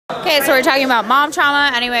Okay, so we're talking about mom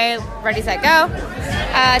trauma. Anyway, ready, set, go.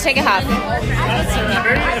 Take a huff. So I'm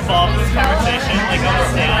very involved in this conversation, like on the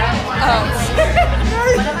stand. Oh.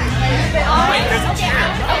 Wait, there's a chair.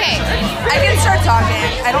 Okay. I can start talking.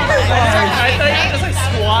 I don't mind. I thought you were just like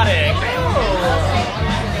squatting.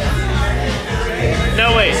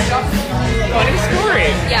 No, wait. Funny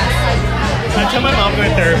story. Yes. I tell my mom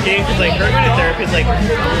going to therapy because like her going to therapy is like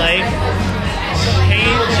life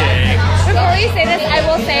changing. Before you say this, I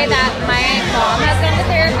will say that my mom has gone to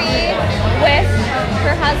therapy with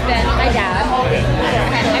her husband, my dad.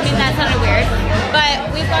 I mean, that sounded weird. But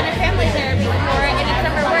we've gone to family therapy before, and it's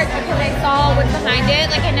never worked because I saw what's behind it.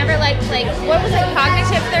 Like, I never liked, like, what was it,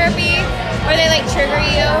 cognitive therapy? Where they, like, trigger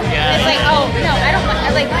you. Yeah. It's like, oh, no, I don't,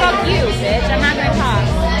 like, fuck you, bitch. I'm not going to talk.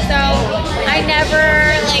 So, I never,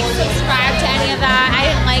 like, subscribed to any of that. I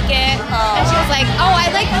didn't like it. And she was like, oh, I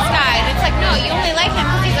like this guy. And it's like, no, you only like him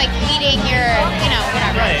because he's, like, eating your, you know,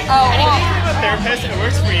 whatever. Right. Oh, Anyway, I'm a therapist. It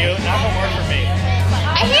works for you. Not gonna work for me.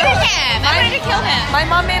 I hated him. I wanted to kill him. My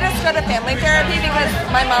mom made us go to family therapy because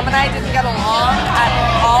my mom and I didn't get along at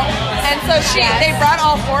all. And so they brought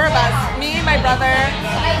all four of us, me, my brother.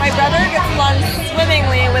 My brother gets along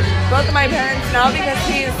swimmingly with both of my parents now because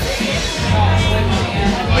he's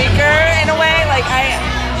weaker in a way. Like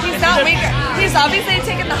he's not weaker. He's obviously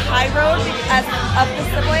taken the high road of the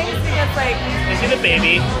siblings because like. Is he the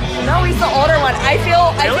baby? No, he's the older one. I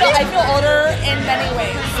feel older in many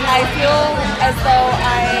ways. I feel as though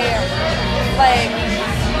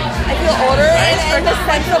I feel older in the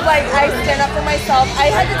sense of like I stand up for myself. I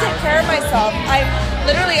had to take care of myself.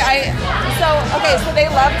 So they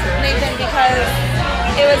loved Nathan because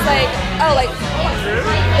it was like, oh, like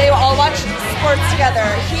they all watched sports together.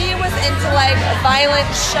 He was into like violent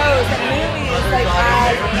shows and movies like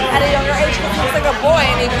at a younger age because he was like a boy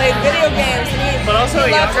and he played video games. And But also a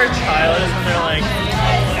younger child is when they're like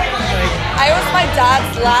I was my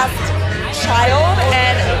dad's last child,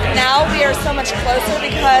 and now we are so much closer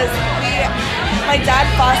because my dad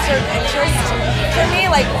fostered interest for me,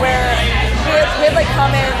 like where we had like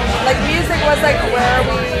common, like music was like where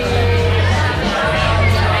we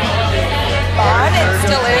bond. It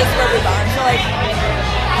still is where we bond. So like,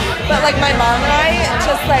 but like my mom and I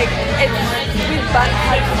just like we butt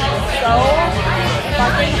heads so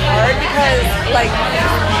fucking hard because like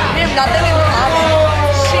we have nothing in common.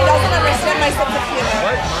 She doesn't understand my sense of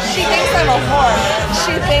humor. She thinks I'm a whore.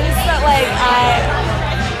 She thinks that like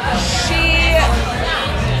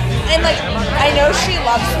I know she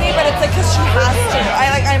loves me, but it's like because she has to.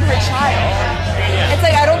 I'm her child. It's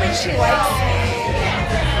like I don't think she likes me.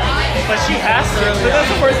 but she has to. So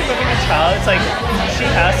that's the worst thing about being a child. It's like she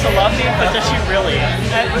has to love me, but does she really?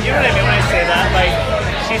 And you know what I mean when I say that? Like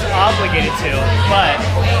she's obligated to, but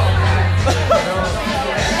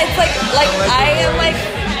it's like I am like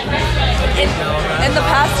in the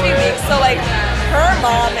past few weeks. So like her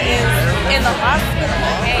mom is in the hospital.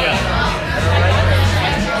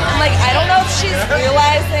 Like, I don't know if she's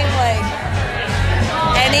realizing, like,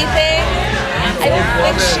 anything. I don't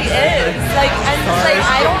think she is. Like, I'm just like,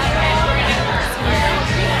 I don't...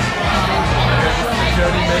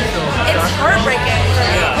 It's heartbreaking for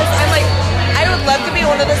me. Because I'm like, I would love to be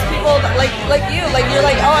one of those people, that, like you. Like, you're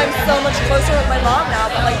like, oh, I'm so much closer with my mom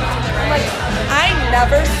now. But, like, I'm like, I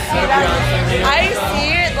never see that. I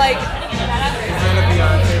see it, like...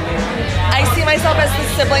 I see myself as the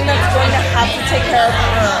sibling that's going to have to take care of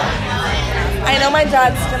her. I know my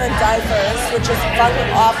dad's gonna die first, which is fucking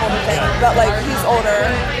awful to think, but like he's older.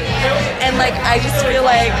 And like I just feel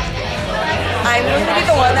like I'm going to be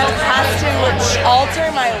the one that has to alter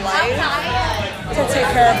my life to take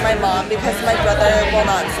care of my mom because my brother will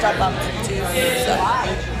not step up to do so.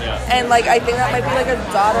 And like I think that might be like a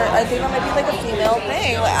daughter, I think that might be like a female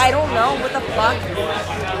thing. Like I don't know what the fuck.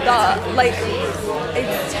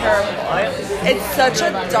 It's terrible. It's such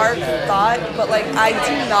a dark thought, but like I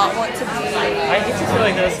do not want to be. I hate to feel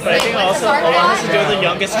like this, but I think also a lot has to do with the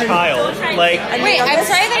youngest child. Like, wait, I'm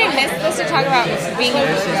sorry that I missed this to talk about being a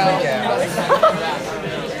Virgo.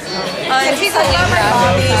 She's a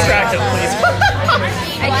Libra. distract him, please.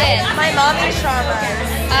 I did. My mommy's trauma.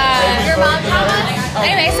 Your mom trauma?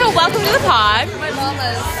 Anyway, so welcome to the pod. My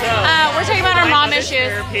mama's. We're talking about our mom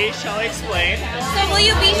issues. Therapy, shall I explain? So will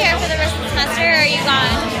you be here for the rest of the semester, or are you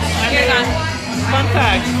gone? You're gone. Fun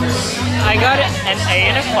fact, I got an A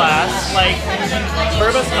in a class, like,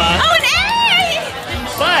 Verba's class. Oh, an A!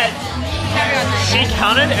 But she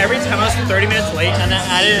counted every time I was 30 minutes late and then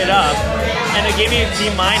added it up, and it gave me a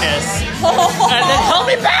D minus, and then held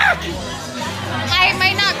me back! I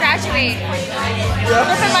might not graduate.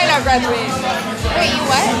 Griffin might not graduate. Wait, you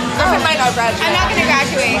what? Griffin might not graduate. I'm not gonna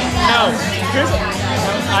graduate. No,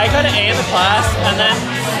 I got an A in the class, and then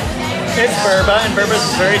it's Verba, and Verba's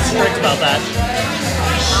very strict about that.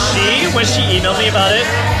 When she emailed me about it,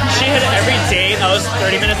 she had every date I was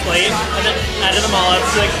 30 minutes late, and then added them all up.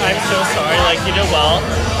 She's like, I'm so sorry, like, you did well,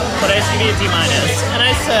 but I just give you a D-. And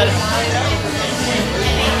I said,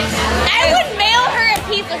 I would mail her a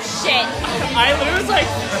piece of shit. I was like,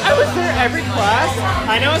 I was there every class.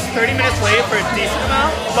 I know it's 30 minutes late for a decent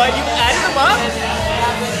amount, but you added them up?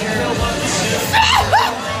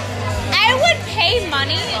 I would pay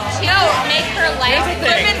money to make her life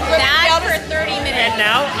bad for 30 minutes. And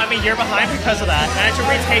now I'm a year behind because of that. And I had to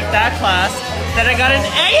retake that class that I got an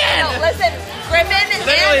A in. No, listen, Griffin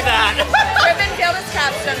Literally that. Griffin failed his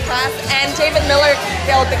capstone class, and David Miller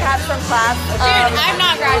failed the capstone class. Dude, I'm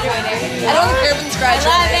not graduating. I don't think Griffin's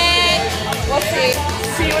graduating. Love it. We'll see.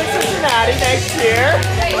 See you in Cincinnati next year.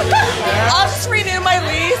 I'll just renew my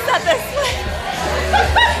lease at this place.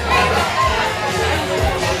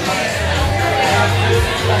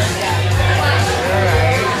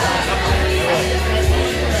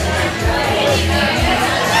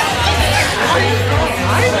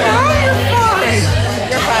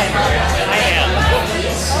 You're fine. I am.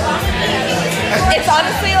 It's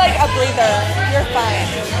honestly like a breather. You're fine.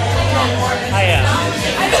 I am.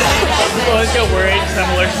 People always get worried because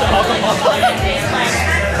I'm allergic to alcohol.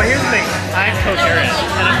 But here's the thing, I'm coherent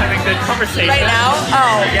and I'm having good conversation. Right now?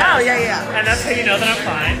 Oh, Yeah. yeah. And that's how you know that I'm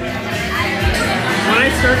fine. When I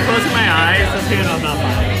start closing my eyes, that's how you know I'm not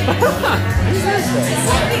fine.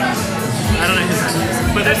 I don't know who that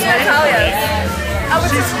is. But there's Natalia.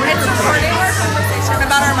 It's recording our conversation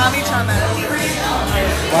about our mommy trauma.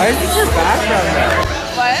 Why is this your background there?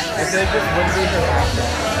 What? I said this wouldn't be her background.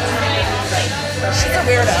 She's a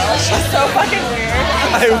weirdo. She's so fucking weird.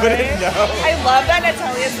 I wouldn't know. I love that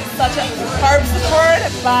Natalia's such a carb support.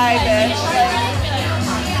 Bye, bitch.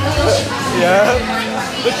 Yeah,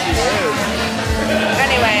 but she is.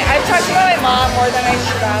 Anyway, I've talked about my mom more than I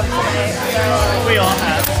should have today. So. We all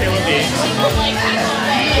have. Say what we.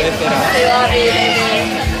 Lift it up. I love you, baby.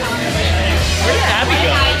 Where did Abby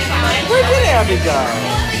go? Where did Abby go?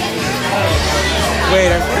 Wait,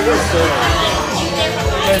 I'm pretty sure.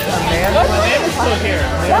 There's Amanda. Amanda's still here.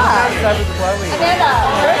 Yeah. That was Chloe. Amanda,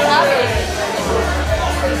 where's Abby?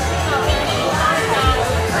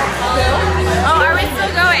 Oh, are we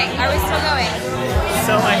still going? Are we still going?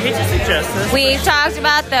 So I hate to suggest this. We've talked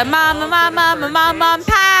about the Mom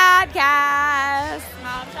podcast.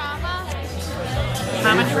 Mom Trauma.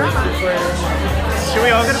 Mama Trauma. Should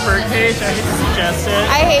we all go to Birdcage? I hate to suggest it.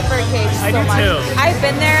 I hate Birdcage so I do much. too. I've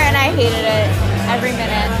been there and I hated it every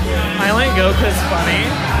minute. I only go because it's funny.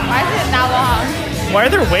 Why is it that long? Why are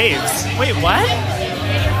there waves? Wait, what?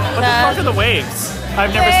 What the fuck are the waves?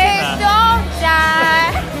 I've never seen that. Don't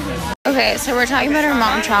die. Okay, so we're talking about our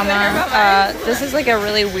mom trauma. This is like a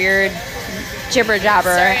really weird jibber jabber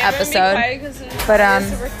episode. But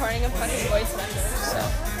We're recording a fucking voice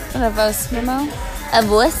message. a voice memo. A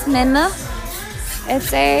voice memo.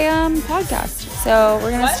 It's a podcast. So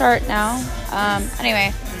we're gonna start now.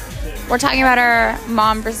 Anyway, we're talking about our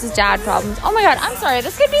mom versus dad problems. Oh my god, I'm sorry.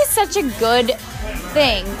 This could be such a good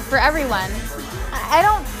thing for everyone. I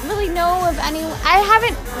don't really know of any. I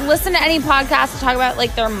haven't listened to any podcasts to talk about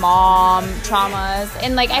like their mom traumas,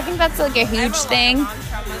 and like I think that's like a huge thing.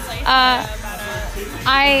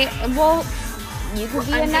 You could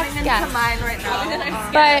be a next guest. Mine right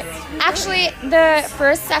now. But actually, the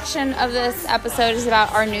first section of this episode is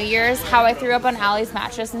about our New Year's, how I threw up on Allie's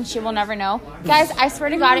mattress and she will never know. Guys, I swear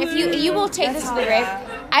to God, if you will take this to the grave,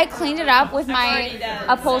 I cleaned it up with my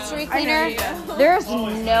upholstery cleaner. There's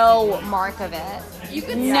no mark of it. You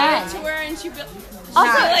could None. send it to her and she'd be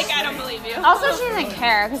Also, like, I don't believe you. Also, she doesn't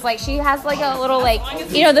care because like she has like a little like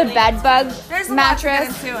the bed bug There's a mattress.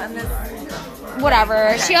 lot to get into in this.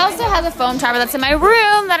 Whatever. She also has a foam topper that's in my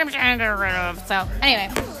room that I'm trying to get rid of. So anyway,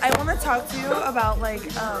 I want to talk to you about like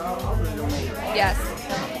yes.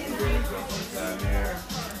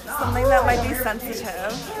 something that might be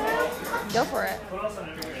sensitive. Go for it.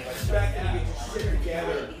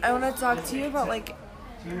 I want to talk to you about like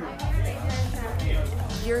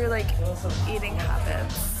your like eating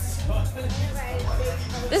habits.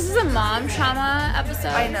 This is a mom trauma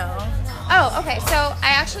episode. I know. Oh, okay. So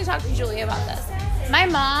I actually talked to Julia about this. My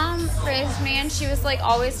mom raised me, and she was like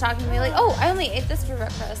always talking to me like, "Oh, I only ate this for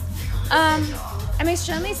breakfast." I'm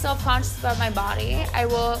extremely self-conscious about my body. I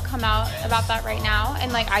will come out about that right now.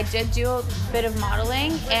 And like I did do a bit of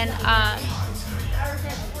modeling, and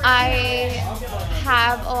I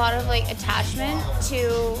have a lot of like attachment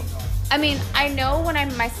to. I mean, I know when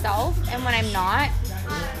I'm myself and when I'm not.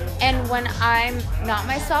 And when I'm not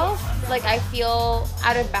myself, like I feel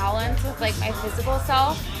out of balance with like my physical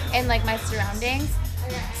self and like my surroundings.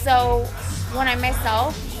 So when I'm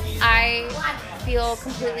myself, I feel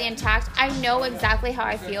completely intact. I know exactly how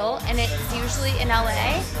I feel, and it's usually in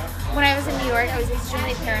LA. When I was in New York, I was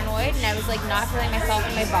extremely paranoid, and I was like not feeling myself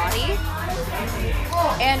in my body.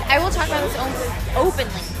 And I will talk about this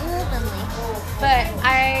openly, but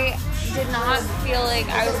I did not feel like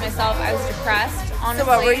I was myself. I was depressed, honestly. So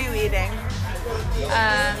what were you eating?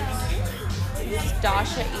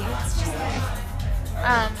 Dasha eats. Just kidding.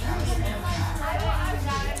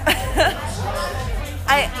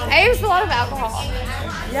 I used a lot of alcohol.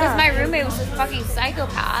 Because my roommate was a fucking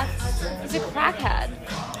psychopath. He's a crackhead.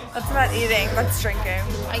 That's not eating, that's drinking.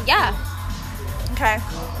 Yeah. Okay.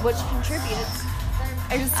 Which contributes.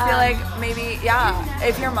 I just feel like maybe,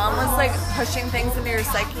 if your mom was like pushing things into your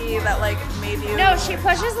psyche that like made you... No, she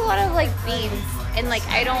pushes a lot of like beans. And like,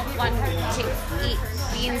 I don't want to eat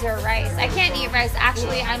beans or rice. I can't eat rice.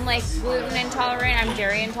 Actually, I'm like gluten intolerant. I'm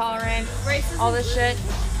dairy intolerant. All this shit.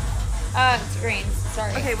 It's greens.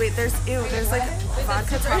 Sorry. Okay, wait, there's like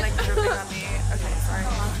vodka tonic dripping on me. Okay, sorry.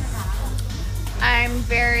 I'm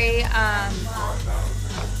very,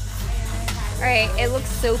 alright, it looks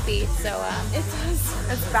soapy, so,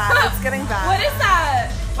 It's bad. It's getting bad. What is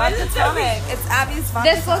that? Vodka tonic. It's Abby's vodka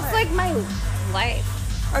this looks tonic. like my life.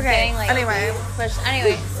 Okay, Getting, like, anyway. pushed.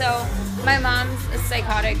 Anyway, so, my mom's a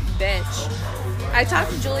psychotic bitch. I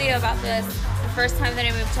talked to Julia about this the first time that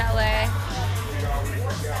I moved to LA.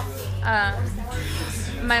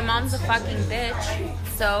 My mom's a fucking bitch,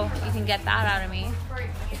 so you can get that out of me.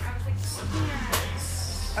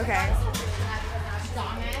 Okay.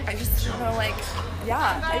 I just don't know, like,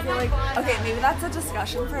 I feel like, okay, maybe that's a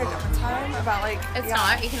discussion for a different time about, like, It's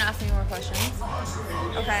not. You can ask me more questions.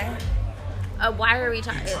 Okay. Why are we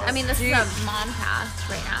talking? I mean, this is a mom cast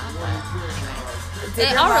right now. But anyway. Did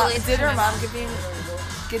It your all mom, relates did to your my mom give you,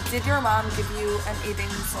 did your mom give you an eating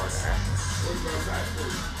disorder?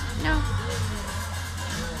 No.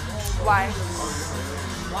 Why?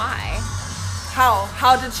 Why? How?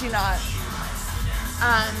 How did she not?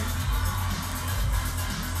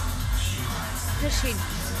 Because she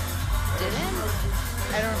didn't?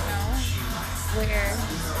 I don't know. Where?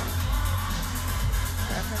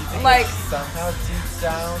 Like, somehow deep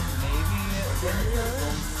down, maybe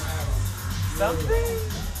influence something?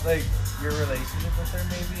 Like, your relationship with her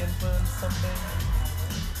maybe influenced something?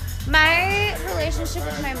 My relationship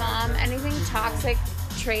with my mom, any toxic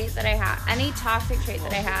trait that I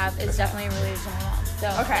have is definitely related to my mom. So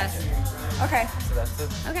okay. Okay. So that's it.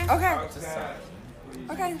 Okay. Okay. Just sad.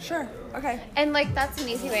 Okay, sure. Okay. And like that's an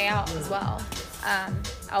easy way out as well.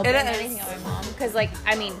 I'll blame anything on my mom because like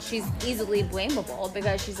I mean she's easily blamable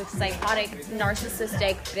because she's a psychotic,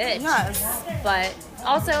 narcissistic bitch. Yes. But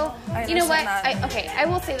also, you know what? that. I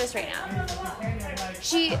will say this right now.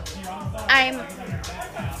 I'm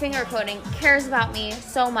finger quoting, cares about me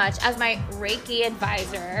so much as my Reiki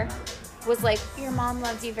advisor was like, your mom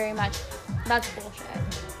loves you very much. That's bullshit.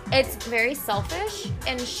 It's very selfish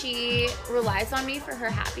and she relies on me for her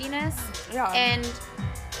happiness. Yeah. And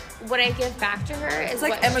what I give back to her is It's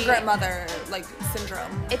like what immigrant mother like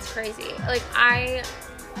syndrome. It's crazy. Like I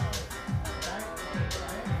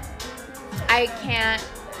can't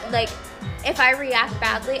like if I react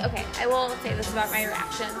badly, okay, I will say this about my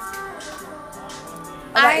reactions.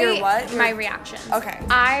 About your what? My reactions. Okay.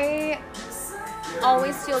 I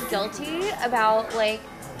always feel guilty about like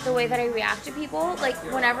the way that I react to people. Like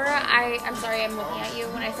whenever I'm sorry, I'm looking at you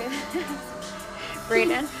when I say this,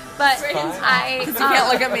 Brayden. But Because you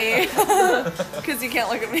can't look at me. Because you can't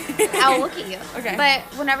look at me. I'll look at you. Okay. But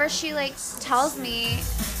whenever she like tells me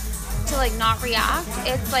to like not react,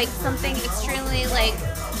 it's like something extremely like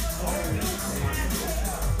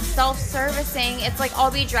self-servicing. It's like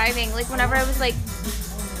I'll be driving. Like whenever I was like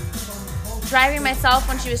driving myself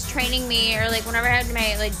when she was training me, or like whenever I had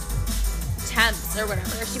my like temps or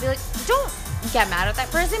whatever, she'd be like, "Don't get mad at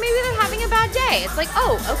that person. Maybe they're having a bad day." It's like,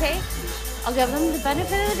 oh, okay. I'll give them the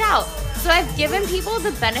benefit of the doubt. So I've given people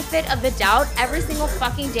the benefit of the doubt every single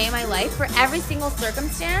fucking day of my life for every single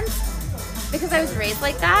circumstance because I was raised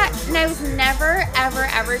like that. And I was never, ever,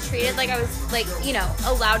 ever treated like I was like, you know,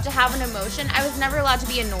 allowed to have an emotion. I was never allowed to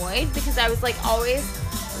be annoyed because I was like always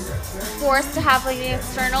forced to have like an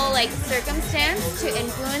external like circumstance to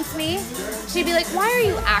influence me. She'd be like, why are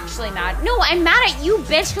you actually mad? No, I'm mad at you,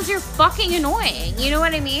 bitch, because you're fucking annoying. You know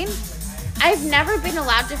what I mean? I've never been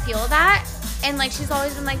allowed to feel that. And like she's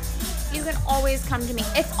always been like, you can always come to me.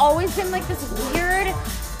 It's always been like this weird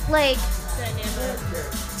like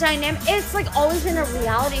dynamic. It's like always been a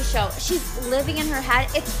reality show. She's living in her head.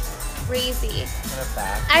 It's crazy. Kind of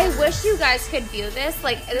back. I wish you guys could view this.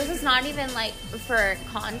 Like, this is not even, like, for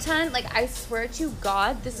content. Like, I swear to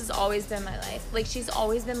God, this has always been my life. Like, she's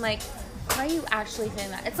always been like, why are you actually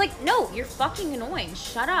saying that? It's like, no, you're fucking annoying.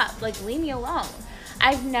 Shut up. Like, leave me alone.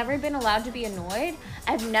 I've never been allowed to be annoyed.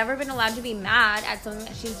 I've never been allowed to be mad at something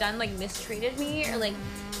that she's done, like, mistreated me or, like,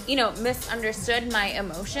 you know, misunderstood my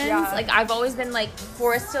emotions. Yeah. Like, I've always been, like,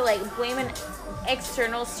 forced to, like, blame an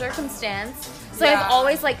external circumstance. So Yeah. I've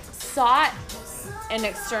always, like, sought an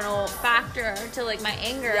external factor to, like, my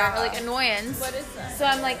anger Yeah. or, like, annoyance. What is that? So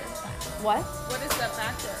I'm like, what? What is that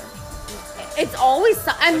factor? It's always,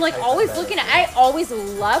 I'm, like, always looking at, I always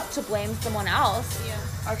love to blame someone else. Yeah.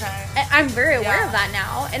 Okay. And I'm very aware Yeah. of that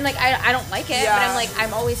now, and like I don't like it, Yeah. but I'm like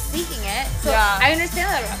I'm always seeking it, so Yeah. I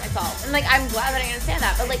understand that about myself, and like I'm glad that I understand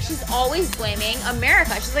that. But like she's always blaming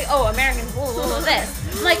America. She's like, oh, Americans, blah blah blah, this.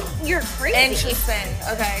 I'm like, you're crazy. Interesting.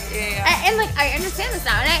 Okay. Yeah. And like I understand this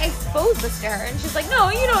now, and I exposed this to her, and she's like,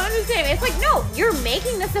 no, you don't understand. It's like, no, you're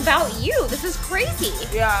making this about you. This is crazy.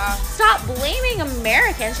 Yeah. Stop blaming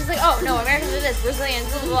Americans. She's like, oh no, Americans are this, Brazilians,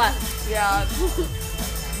 blah blah blah. Yeah.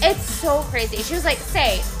 It's so crazy. She was like,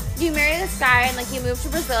 say, you marry this guy and like you move to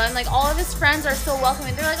Brazil and like all of his friends are so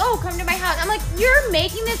welcoming. They're like, oh, come to my house. I'm like, you're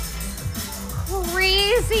making this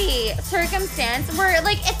crazy circumstance where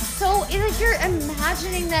like it's so like you're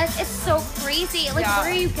imagining this. It's so crazy. Like, Yeah. where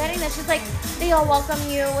are you getting this? She's like, they all welcome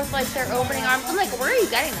you with like their opening arms. I'm like, where are you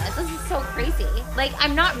getting this? This is so crazy. Like,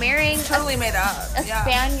 I'm not marrying Totally made up. a Yeah.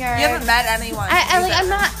 Spaniard. You haven't met anyone. I like, either. I'm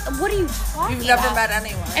not. What are you talking You've never about? met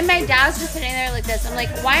anyone. And my dad's just sitting there like this. I'm like,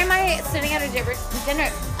 why am I sitting at a dinner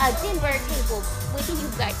table with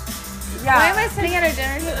you guys? Yeah. Why am I sitting at a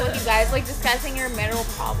dinner table with you guys, like discussing your marital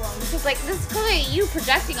problems? Because like this is clearly you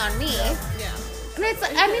projecting on me. Yeah. And it's,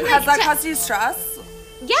 I mean, Has like, that caused you stress?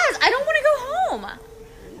 yes, I don't want to go home.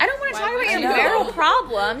 I don't want to talk about would your you go? marital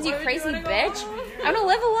problems, you Why would you crazy wanna go bitch. home? I want to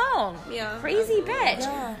live alone. Yeah. Crazy bitch.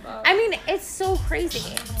 Yeah. I mean, it's so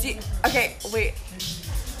crazy. Okay, wait.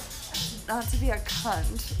 Not to be a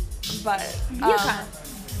cunt, but Yeah.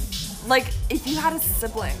 like if you had a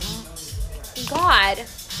sibling, God.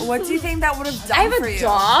 what do you think that would have done I have for a you?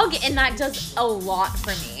 dog, and that does a lot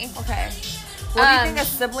for me. Okay. What do you think a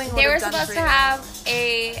sibling would They were have done supposed for to you?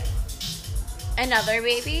 have another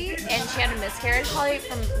baby, and she had a miscarriage, probably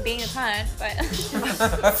from being a cunt. But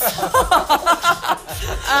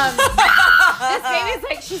this baby's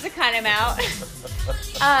like, she's a cunt. I'm out.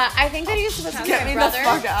 I think that he was supposed to be Get my me brother, the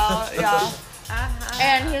fuck out. Yeah.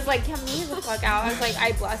 and he was like, "Get me the fuck out." I was like,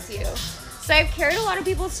 "I bless you." So I've carried a lot of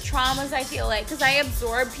people's traumas. I feel like because I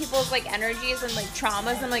absorb people's like energies and like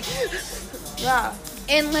traumas, and like. Yeah.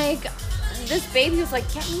 And like, this baby was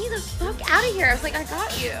like, get me the fuck out of here. I was like, I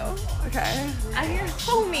got you. Okay. Out of here,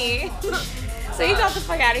 homie. So he got the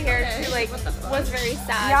fuck out of here. She like was very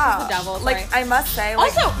sad. Yeah. She's the devil. Like sorry. I must say,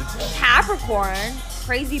 like, Also, Capricorn,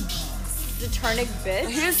 crazy Saturnic bitch.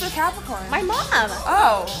 who's the Capricorn? My mom.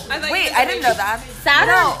 Oh, wait, I didn't know that. Saturn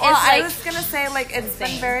no, is well, I like was gonna say, like, it's been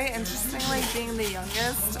insane. very interesting, like, being the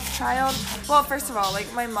youngest child. Well, first of all,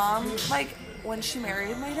 like, my mom, like, when she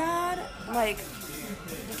married my dad, like,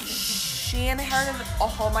 she inherited a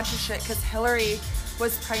whole bunch of shit because Hillary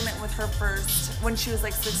was pregnant with her first when she was,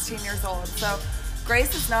 like, 16 years old. So, Grace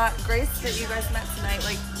that you guys met tonight,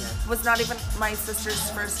 like, was not even my sister's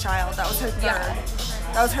first child. That was her third. Yeah.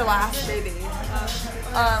 That was her last baby.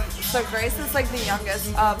 So Grace is like the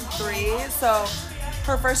youngest of three. So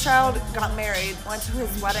her first child got married, went to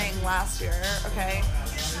his wedding last year. Okay.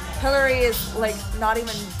 Hillary is like not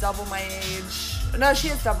even double my age. No, she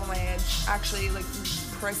is double my age, actually, like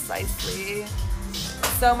precisely.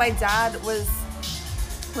 So my dad was,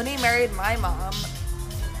 when he married my mom,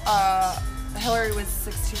 Hillary was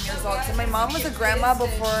 16 years old. So my mom was a grandma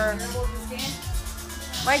before.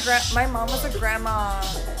 My mom was a grandma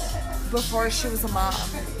before she was a mom,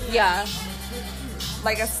 Yeah.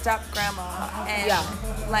 like a step grandma, and Yeah.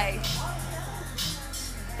 like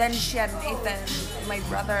then she had Nathan, my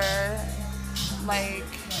brother, like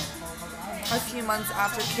a few months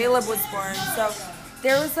after Caleb was born. So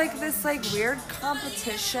there was like this like weird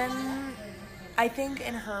competition, I think,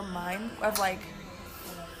 in her mind of like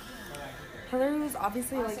Hillary was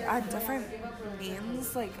obviously like at different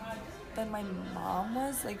means like than my mom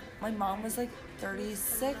was. Like my mom was like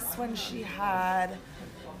 36 when she had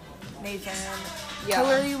Nathan. Yeah.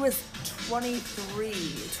 Hillary was 23.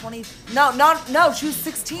 No, she was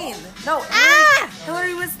 16. No,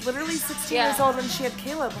 Hillary was literally 16 Yeah. years old when she had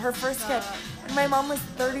Caleb, her first kid. And my mom was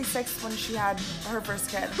 36 when she had her first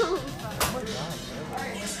kid.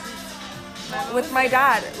 With my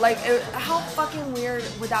dad. Like, how fucking weird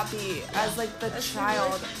would that be as, like, the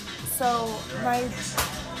child? So,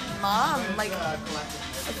 mom, like, I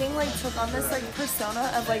think, like, took on this, like,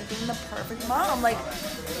 persona of, like, being the perfect mom. Like,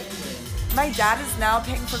 my dad is now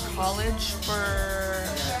paying for college for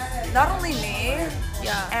not only me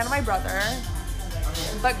and my brother,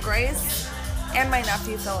 but Grace and my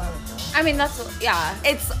nephew Philip. I mean, that's, yeah.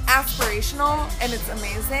 It's aspirational and it's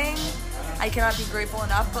amazing. I cannot be grateful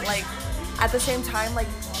enough, but, like, at the same time, like,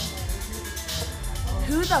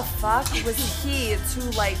 who the fuck was he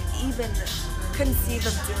to, like, even conceive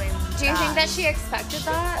of doing Do you think that she expected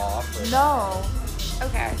that? No.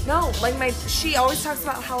 Okay. No, like she always talks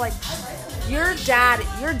about how like your dad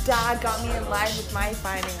got me in line with my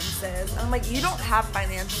finances. And I'm like, you don't have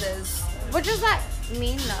finances. What does that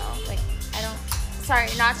mean though? Like, I don't. Sorry,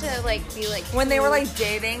 not to like be like. When they were like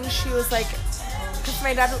dating, she was like, because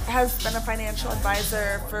my dad has been a financial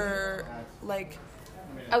advisor for like.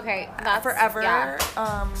 Okay, that's forever. Yeah.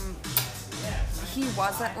 He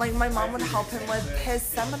wasn't like my mom would help him with his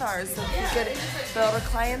seminars so he could build a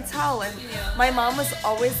clientele, and my mom was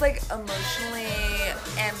always like emotionally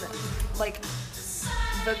and like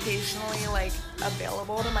vocationally like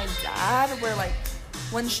available to my dad, where like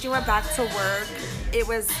when she went back to work it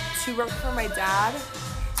was to work for my dad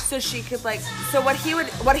so she could like what he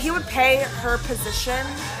would pay her position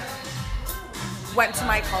went to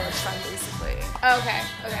my college fund basically. Okay.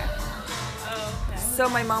 So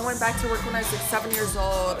my mom went back to work when I was like 7 years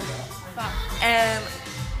old. And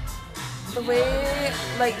the way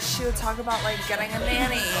like she would talk about like getting a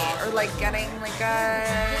nanny or like getting like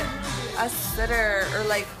a sitter or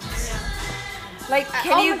like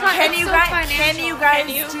can you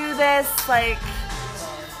guys do this like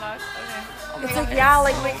it's like yeah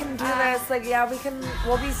like we can do this like yeah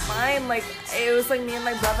we'll be fine. Like it was like me and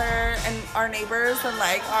my brother and our neighbors and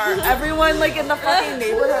like our everyone like in the fucking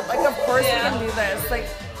neighborhood, like of course we can do this, like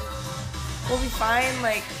we'll be fine,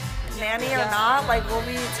 like nanny or not, like we'll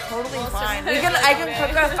be totally fine. I can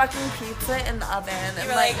cook a fucking pizza in the oven and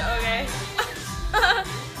like okay.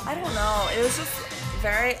 I don't know, it was just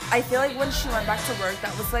very, I feel like when she went back to work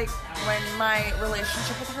that was like when my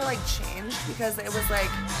relationship with her like changed, because it was like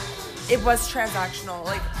it was transactional,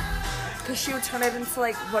 like, because she would turn it into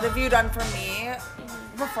like, what have you done for me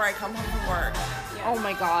before I come home from work? Oh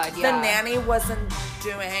my god, The nanny wasn't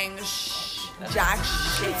doing jack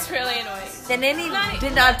shit. It's really annoying. The nanny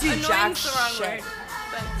did not do jack Annoying's the wrong shit. word,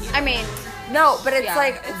 but I mean, No, but it's Yeah.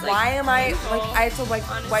 like, It's, why like, am I, painful, like, I have to like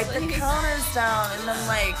wipe the honestly. counters down and then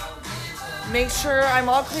like make sure I'm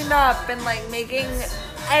all cleaned up and like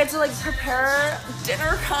I had to like prepare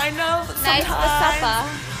dinner kind of nice sometimes.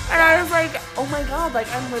 supper. And I was like, oh my god,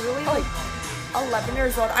 like I'm literally like 11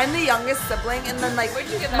 years old. I'm the youngest sibling, and then like Where'd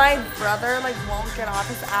you get that my brother like won't get off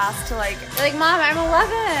his ass to like You're like, Mom, I'm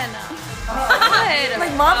 11. God.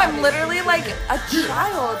 like mom, I'm literally like a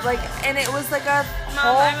child, like, and it was like a Mom,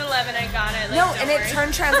 whole I'm 11. I got it. Like, no, don't and it worry.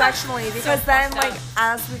 turned transactionally because then fucked like up.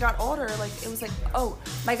 as we got older, like it was like, oh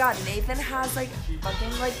my god, Nathan has like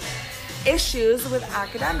fucking like issues with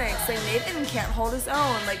academics. Like Nathan can't hold his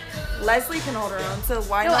own. Like Leslie can hold her own, so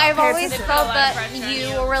why No, not? I've pay always attention? felt a lot of that pressure on you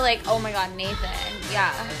you. were like, oh my god, Nathan.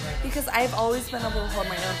 Yeah. Because I've always been able to hold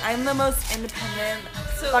my own. I'm the most independent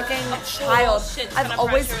So, fucking a whole child. shit ton I've of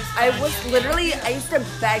always, pressure is I put on was you. literally, I used to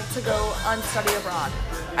beg to go on study abroad.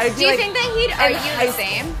 I would Do be you like, think that are in you high the school.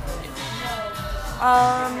 same?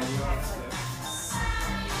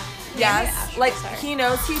 Yes, after, like sorry. he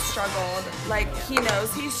knows he struggled.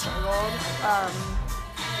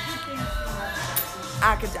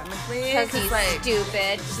 Academically, Because he's like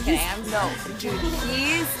stupid. Just kidding. I'm no, dude,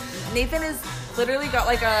 Nathan is literally got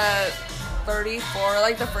like a 34.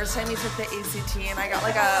 Like the first time he took the ACT, and I got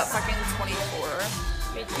like a fucking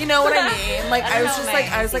 24. You know what I mean? Like I I don't was know just what like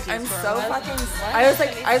my I was like ACT I'm score so was. fucking. I was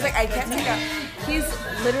like I can't take it.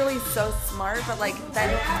 He's literally so smart, but like then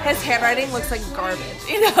his handwriting looks like garbage.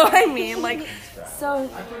 You know what I mean? Like so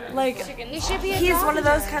like He should be a he's one of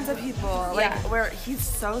those doctor. kinds of people like Yeah. where he's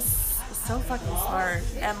so fucking smart,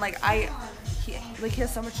 and like he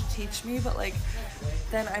has so much to teach me, but like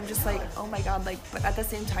then I'm just like, oh my god, like, but at the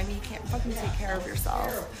same time you can't fucking take care of yourself.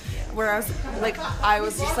 Whereas like I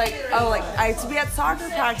was just like, oh, like I have to be at soccer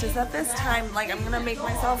practice at this time, like I'm gonna make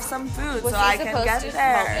myself some food Was so he I can supposed get to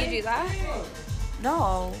there. help you do that?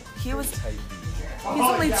 No, he's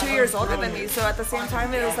only 2 years older than me, so at the same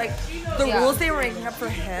time it was like the Yeah. rules they were making up for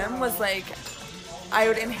him was like I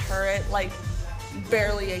would inherit like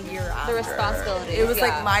barely a year after. responsibilities, It was yeah.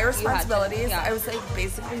 like my You had to, responsibilities. yeah. I was like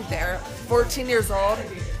basically there, 14 years old.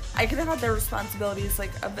 I could have had the responsibilities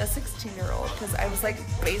like of a 16-year-old because I was like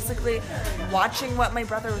basically watching what my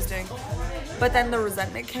brother was doing. But then the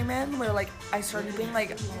resentment came in where like I started being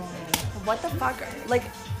like, what the fuck? Like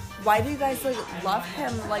why do you guys like love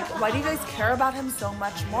him? Like, why do you guys care about him so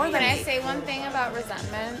much more than Can I me? say one thing about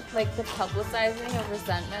resentment? Like the publicizing of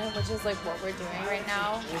resentment, which is like what we're doing right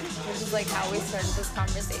now, which is like how we started this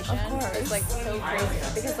conversation. Of course. It's like so crazy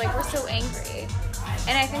because like we're so angry.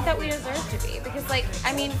 And I think that we deserve to be because like,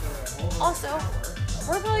 I mean, also,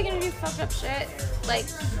 we're probably gonna do fucked up shit. Like,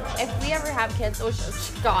 if we ever have kids, which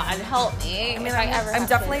God help me. I mean, if I ever I'm have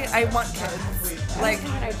definitely, kids. I want kids. Like,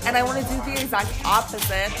 and I want to do the exact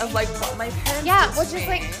opposite of like what my parents Yeah, did to which is me.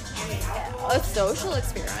 like a social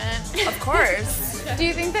experiment. Of course. Do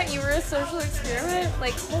you think that you were a social experiment?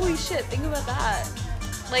 Like, holy shit, think about that.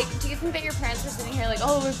 Like, do you think that your parents were sitting here like,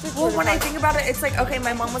 oh, let's take Well, when I think about it, it's like, okay,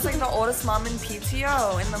 my mom was like the oldest mom in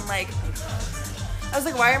PTO, and then like, I was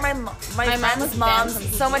like, why are my mom friends' was moms banned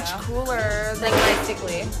from so much PTO. cooler than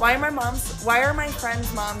linguistically. why are my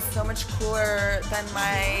friends' moms so much cooler than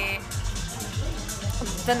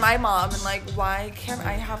my mom, and like why can't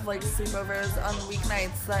I have like sleepovers on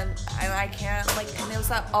weeknights and I can't, like, and it was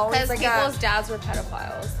always Because like people's dads were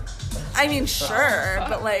pedophiles. I mean, sure,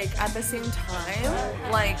 but like at the same time,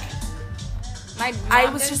 like My I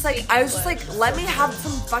mom was didn't just like, speak I was just English. like, let me have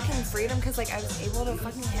some fucking freedom because like I was able to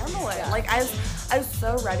fucking handle it. Like I was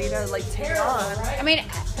so ready to like take it on. I mean,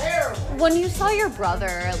 when you saw your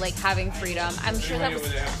brother like having freedom, I'm sure that was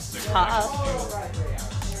tough.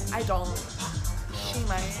 I don't. She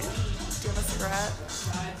might. Do you have a cigarette?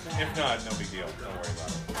 If not, no big deal. Don't worry about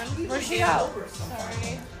it. Where'd she go?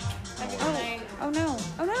 Sorry. Oh no!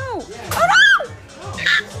 Oh no! Oh no! I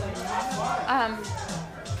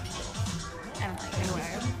don't like it. Anyway.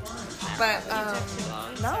 But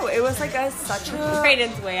no, it was like such a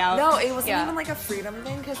Brayden's way out. No, it wasn't Yeah. even like a freedom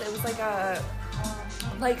thing because it was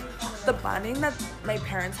like the bonding that my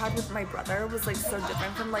parents had with my brother was like so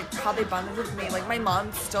different from like how they bonded with me. Like my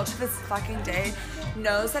mom still to this fucking day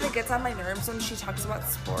knows that it gets on my nerves when she talks about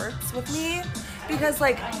sports with me because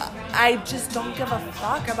like I just don't give a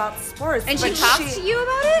fuck about sports. And she But talks to you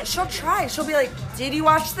about it? She'll try. She'll be like, "Did you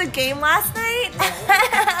watch the game last night?"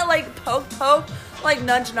 Like poke, like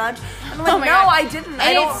nudge. And I'm like, Oh my "No, God. I didn't. And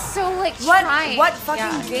I don't." it's so like What trying. fucking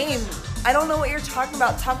Yeah. game? I don't know what you're talking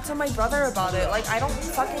about. Talk to my brother about it. Like I don't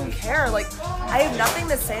fucking care. Like I have nothing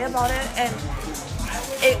to say about it, and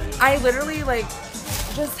I literally like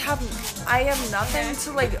just have. I have nothing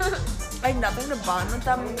to like. I have nothing to bond with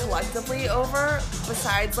them collectively over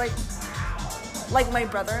besides like my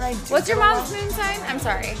brother and I. Do What's your get mom's along. moon sign? I'm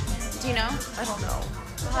sorry. Do you know? I don't know.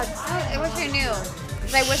 God, I wish I knew.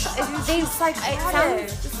 'Cause I wish they psychotic.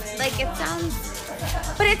 it sounds,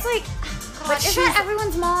 but it's like, God, But is she's- that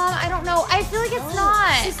everyone's mom? I don't know. I feel like it's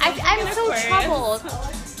not. I'm so troubled.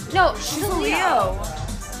 No, she's a Leo.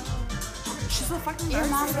 She's a fucking Your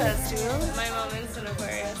mom narcissist, dude. My mom is an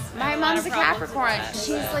Aquarius. My mom's a Capricorn.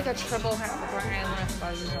 She's like a triple Capricorn. I want to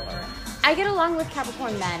fucking kill her. I get along with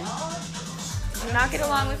Capricorn men. Do not get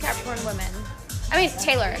along with Capricorn women. I mean,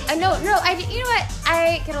 Taylor. No. You know what?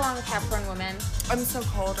 I get along with Capricorn women. I'm so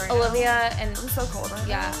cold right now. Olivia and I'm so cold right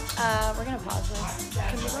yeah. now. We're gonna pause this.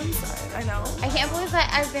 Can you go inside? I know. I can't believe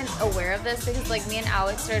that I've been aware of this because like me and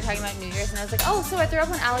Alex started talking about New Year's and I was like, oh, so I threw up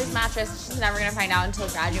on Allie's mattress. She's never gonna find out until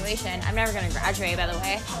graduation. I'm never gonna graduate, by the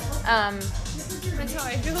way. That's how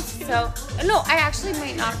I feel too. So no, I actually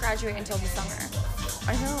might not graduate until the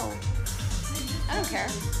summer. I know. I don't care.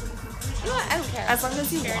 You know what? I don't care. As long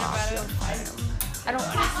as you Scared walk, about it. you're fine. I don't.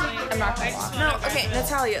 I'm not gonna walk. No, okay,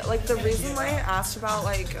 Natalia, like the reason why I asked about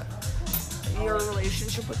like your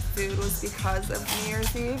relationship with food was because of New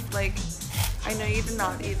Year's Eve. Like, I know you did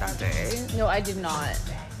not eat that day. No, I did not.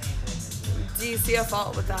 Do you see a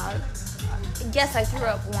fault with that? Yes, I threw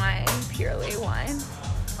up wine, purely wine.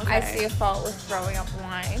 I Okay. see a fault with throwing up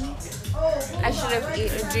wine. I should have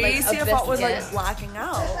eaten. Do like, you see a fault with like biscuit. blacking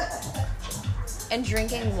out? And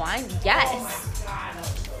drinking wine? Yes.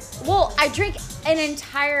 Well, I drink an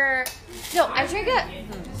entire. No, I drink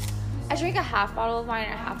a half bottle of wine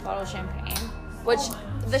and a half bottle of champagne, which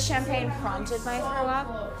the champagne prompted my throw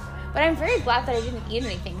up. But I'm very glad that I didn't eat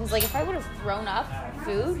anything because, like, if I would have thrown up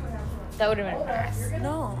food, that would have been embarrassing.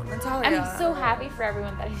 No, Natalia. I'm so happy for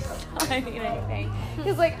everyone that I didn't eat anything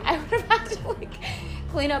because, like, I would have had to like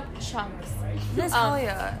clean up chunks.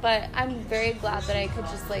 Natalia. But I'm very glad that I could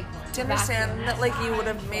just like. Do you understand that like you would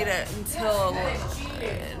have made it until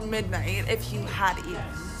midnight if you had eaten?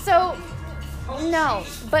 So, no.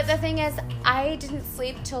 But the thing is, I didn't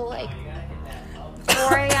sleep till like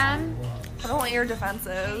 4 a.m. I don't want your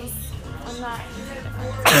defenses. I'm not.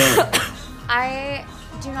 I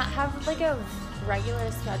do not have like a regular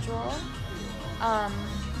schedule. I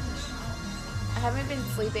haven't been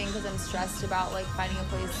sleeping because I'm stressed about like finding a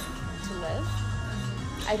place to live.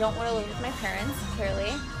 I don't want to live with my parents,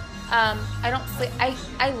 clearly. I don't sleep.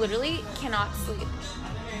 I literally cannot sleep.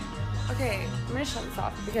 Okay, I'm gonna shut this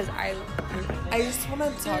off because I just want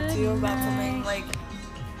to talk to you about something like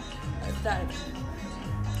that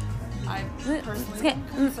I'm personally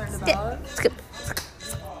concerned about.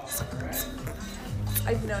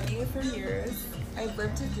 I've known you for years. I've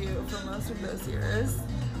lived with you for most of those years.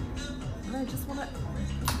 And I just want to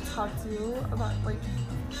talk to you about like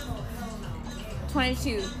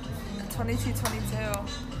 22. 22.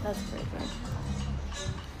 That's pretty good.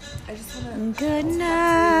 I just want to. Good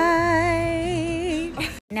night.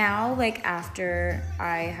 Now, like after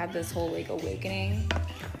I had this whole like awakening,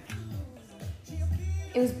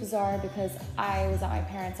 it was bizarre because I was at my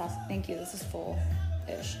parents' house. Thank you. This is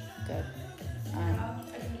full-ish. Good. I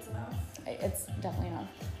think it's enough. It's definitely enough.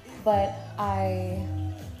 But I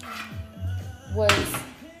was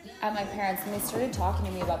at my parents' and they started talking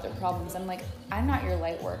to me about their problems. I'm like, I'm not your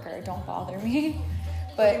light worker. Don't bother me.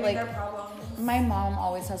 But like, my mom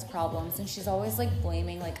always has problems and she's always like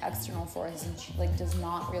blaming like external forces and she like does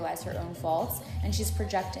not realize her own faults and she's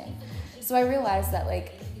projecting. So I realized that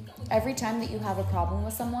like every time that you have a problem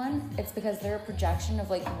with someone, it's because they're a projection of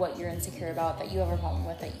like what you're insecure about that you have a problem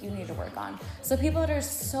with that you need to work on. So people that are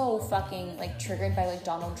so fucking like triggered by like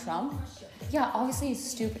Donald Trump, yeah, obviously he's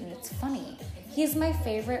stupid and it's funny. He's my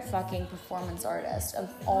favorite fucking performance artist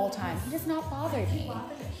of all time. He does not bother me.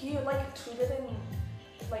 He like tweeted in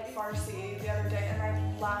like Farsi the other day and I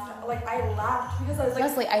laughed. Like I laughed because I was like,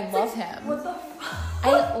 Leslie, I love him. What the fuck?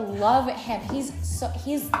 I love him.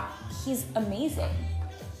 He's amazing.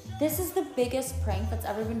 This is the biggest prank that's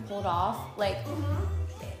ever been pulled off. Like,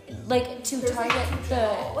 like to target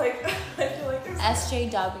the like I feel like there's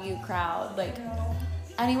SJW crowd. Like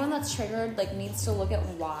anyone that's triggered like needs to look at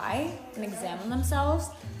why and examine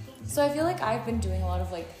themselves. So I feel like I've been doing a lot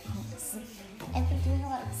of like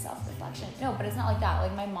self-reflection. No, but it's not like that.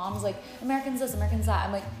 Like my mom's like, Americans this, Americans that.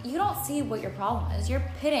 I'm like, you don't see what your problem is. You're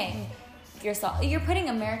pitting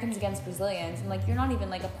Americans against Brazilians and like you're not even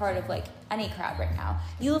like a part of like any crowd right now.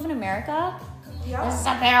 You live in America? Yeah. This is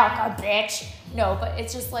America, bitch. No, but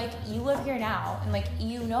it's just like you live here now and like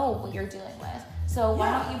you know what you're dealing with. So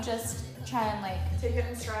why don't you just try and like take it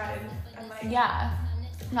in stride and like I'm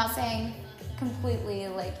not saying completely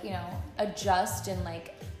like, you know, adjust and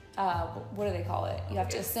like what do they call it? You have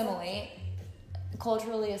to assimilate,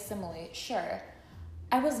 culturally assimilate, sure.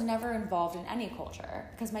 I was never involved in any culture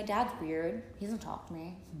because my dad's weird. He doesn't talk to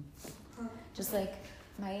me. Just like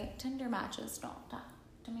my Tinder matches don't talk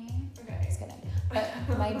to me. Okay. Just kidding. But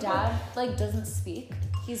my dad like doesn't speak.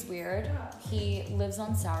 He's weird. He lives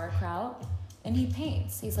on sauerkraut and he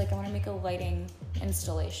paints. He's like, I want to make a lighting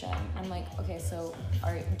installation. I'm like, okay, so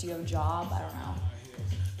do you have a job? I don't know.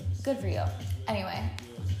 Good for you. Anyway,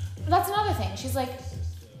 that's another thing. She's like,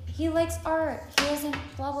 he likes art. He doesn't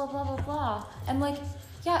blah, blah, blah, blah, blah. I'm like,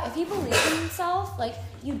 yeah, if you believe in himself, like,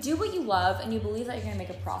 you do what you love and you believe that you're going to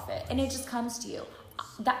make a profit. And it just comes to you.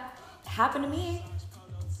 That happened to me.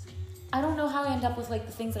 I don't know how I end up with, like,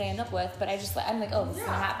 the things that I end up with, but I'm like, oh, this is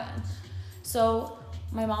going to happen. So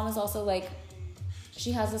my mom is also, like,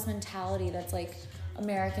 she has this mentality that's, like,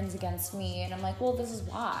 Americans against me, and I'm like, well, this is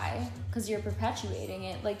why, because you're perpetuating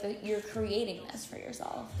it, like you're creating this for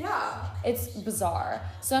yourself. Yeah, it's bizarre.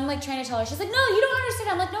 So I'm like trying to tell her, she's like, no, you don't understand.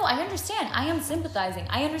 I'm like, no, I understand. I am sympathizing.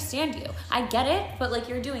 I understand you. I get it, but like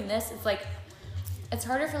you're doing this. It's like it's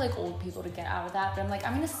harder for like old people to get out of that. But I'm like,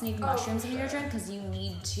 I'm gonna sneak mushrooms into your drink because you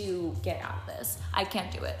need to get out of this. I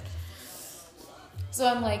can't do it. So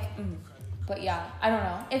I'm like, but yeah, I don't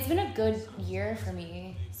know. It's been a good year for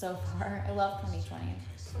me so far. I love 2020.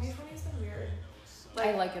 2020's been weird.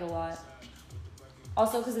 I like it a lot.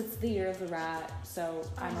 Also, because it's the year of the rat, so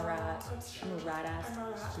I'm a rat. I'm a rat ass. I'm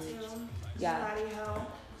a rat too. Yeah. Ratty hell.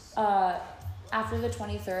 After the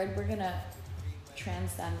 23rd, we're gonna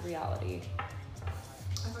transcend reality.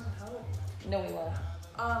 I fucking hope. No, we won't.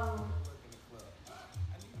 I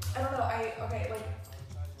don't know. Like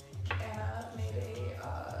Anna made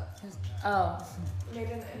made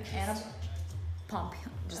an interest. Anna Pompeo.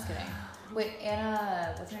 Just kidding. Wait,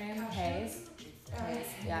 Anna, what's her name? Hayes? Hayes.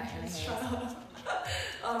 Yeah, Anna Hayes.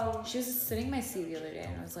 She was just sitting in my seat the other day,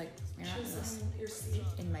 and I was like, "You're not in this." Your seat.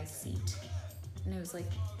 In my seat, and it was like,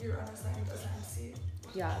 "You're unassigned seat."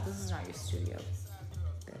 Yeah, this is not your studio,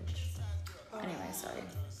 bitch. Anyway, sorry.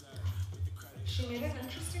 She made an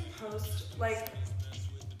interesting post, like,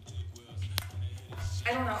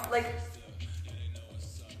 I don't know, like,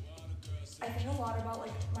 I think a lot about,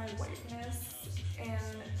 like, my whiteness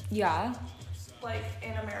and, like,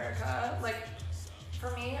 in America. Like,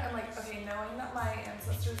 for me, I'm like, okay, knowing that my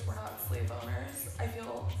ancestors were not slave owners, I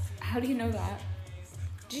feel... How do you know that?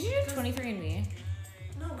 Did you do 23andMe?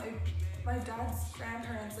 No, my dad's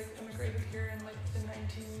grandparents like immigrated here in like the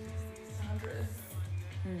 1900s,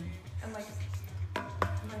 and like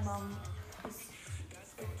my mom is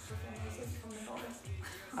like her family's like from the north.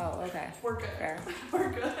 Oh, okay. We're good. Fair. We're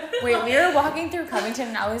good. Wait, we were walking through Covington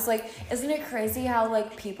and I was like, isn't it crazy how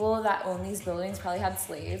like people that own these buildings probably had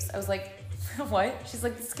slaves? I was like, what? She's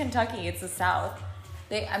like, this is Kentucky. It's the South.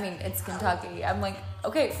 It's Kentucky. I'm like,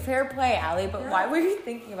 okay, fair play, Allie, but why were you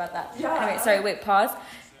thinking about that? Yeah. Anyway, sorry, wait, pause.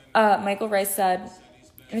 Michael Rice said,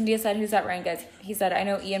 India said, who's that Ryan guys? He said, I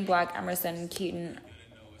know Ian Black, Emerson, and Keaton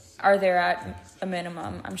are there at a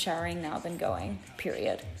minimum. I'm showering now, then going,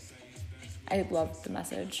 period. I loved the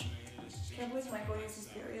message. I can't believe Michael uses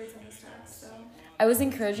periods in his text, so. I was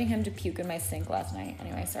encouraging him to puke in my sink last night.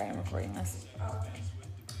 Anyway, sorry, I'm recording this. Oh, okay.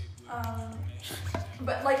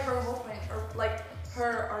 But like her whole point, or like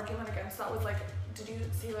her argument against that was like, did you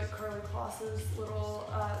see like Karlie Kloss's little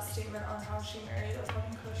statement on how she married a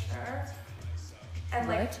fucking Kushner? And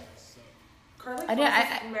like, What? Karlie I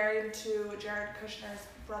Kloss is married to Jared Kushner's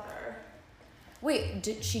brother. Wait,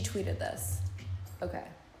 she tweeted this? Okay.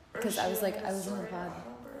 Because I was like, I was in the pod.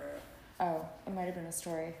 Oh, it might have been a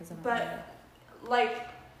story because I'm not. But like,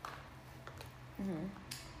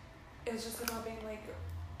 it's just about being like,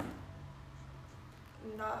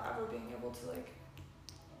 not ever being able to like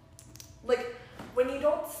when you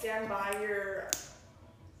don't stand by your,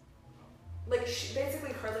 like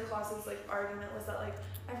basically Karlie Kloss's like argument was that like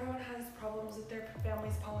everyone has problems with their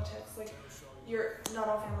family's politics, like not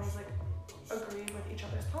all families like agree with each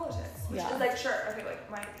other's politics, which is like, sure, okay, like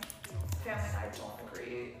my family and I don't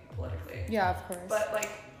agree politically, Yeah, of course. but like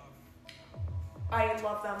I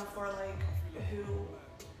love them for like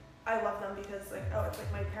I love them because like, oh, it's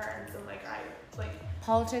like my parents, and like I like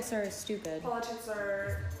Politics are stupid. politics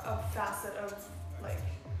are a facet of like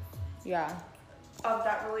Yeah. of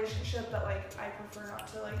that relationship that like I prefer not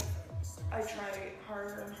to like, I try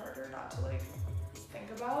harder and harder not to like think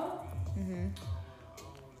about,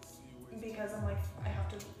 because I'm like, I have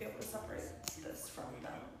to be able to separate this from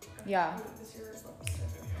them. Yeah. This year is lipstick.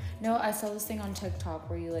 No, I saw this thing on TikTok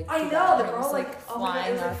where you like. I do know, that the and it girl, was, like, oh my God, flying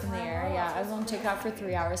it was, like, up in the flying air. off. Yeah, I was on TikTok for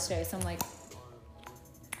 3 hours today, so I'm like,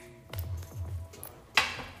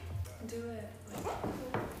 Do it.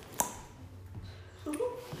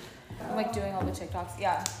 I'm like doing all the TikToks.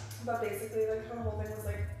 Yeah. But basically, like, her whole thing was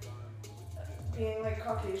like being like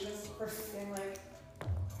Caucasian versus being like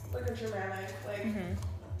a Germanic, like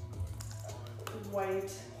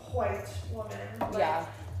white woman. Like, Yeah.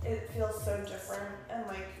 It feels so different, and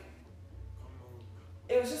like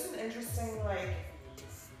it was just an interesting like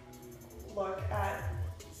look at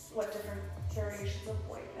what different variations of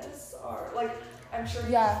whiteness are. Like, I'm sure you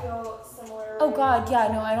feel similar. Oh God, yeah.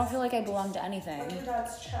 No, I don't feel like I belong to anything. Like, your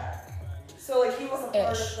dad's Czech, so like he wasn't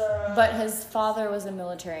part Ish. of the. But his father was a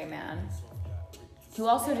military man who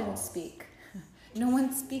also didn't speak. No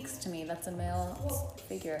one speaks to me. That's a male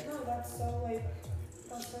figure. No, that's so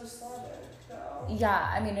Slavic, though.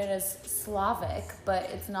 Yeah, I mean, it is Slavic, but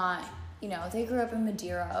it's not, they grew up in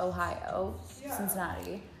Madeira, Ohio, Yeah.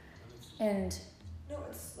 Cincinnati. And, No,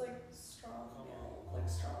 it's like strong, like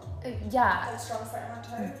strong. yeah, Like strong silent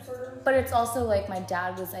type, sort of. but it's also like my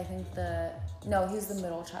dad was, I think, he's the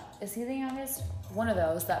middle child. Is he the youngest? One of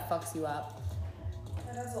those that fucks you up.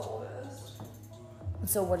 My dad's the oldest.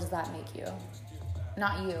 So what does that make you?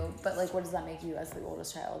 Not you, but like, what does that make you as the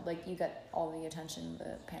oldest child? Like, you get all the attention,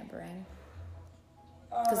 the pampering.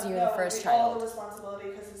 Because you're the first all child. the responsibility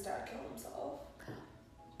because his dad killed himself.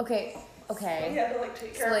 Okay. He had to like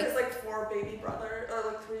take care So, of his like 3 baby brothers.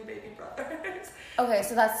 Okay,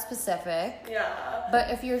 so that's specific. Yeah. But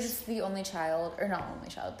if you're just the only child, or not only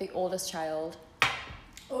child, the oldest child.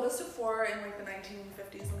 Oldest of 4 in like the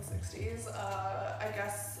 1950s and 60s. I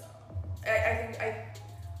guess I think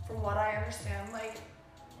from what I understand, like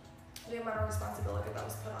the amount of responsibility that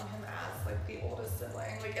was put on him as like the oldest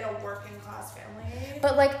sibling, like in a working class family.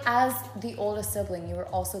 But like as the oldest sibling, you were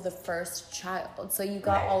also the first child. So you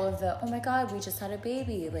got all of the, oh my God, we just had a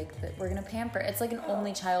baby. Like, we're going to pamper. It's like an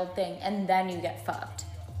only child thing. And then you get fucked.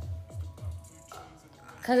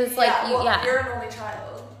 Because it's like, you're an only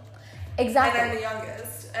child. Exactly. And I'm the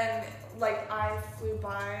youngest. And like I flew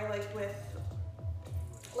by like with,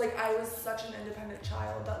 like I was such an independent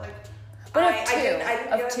child that like, But I didn't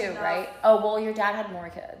of get two, enough. right? Oh, well, your dad had more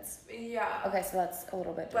kids. Yeah. Okay, so that's a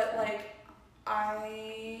little bit different. But like,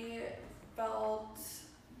 I felt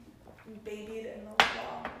babied in the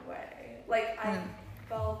wrong way. Like I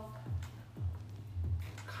felt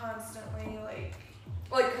constantly like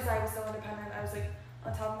because I was so independent. I was like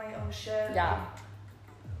on top of my own shit. Yeah.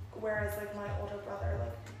 whereas like my older brother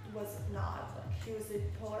like was not. Like he was the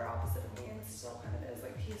polar opposite of me and still kind of is.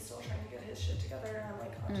 Like he's still trying to get his shit together and I'm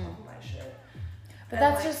like on top of my shit. But And,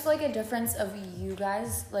 that's like, just like a difference of you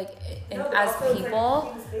guys, like no, but as also, it's,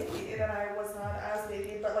 people. Like, he was baby and I was not as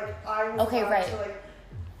baby, but like I was Okay, allowed right. to like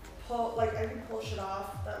pull, like I could pull shit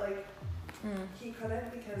off that like he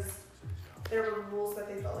couldn't because there were rules that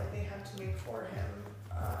they felt like they had to make for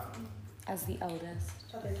him, As the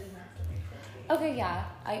eldest. that they didn't have to make for me. Okay, yeah,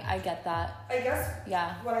 I get that. I guess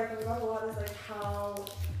Yeah. what I think about a lot is like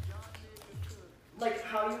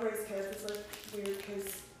how you raise kids is like weird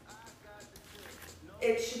because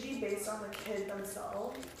it should be based on the kid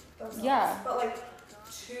themselves. Yeah. But like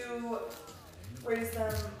to raise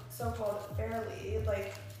them so-called fairly,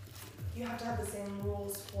 like you have to have the same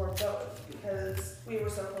rules for both because we were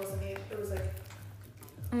so close in age. It was like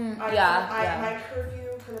my curfew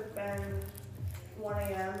could have been 1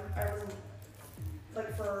 a.m. I wasn't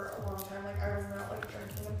like for a long time. Like I wasn't out like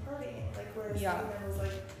drinking and partying. Like whereas Steven was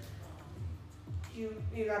like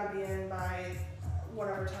you gotta be in by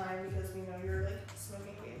whatever time because we know you're like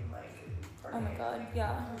smoking weed and like partying. Oh my god,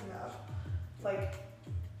 yeah. Like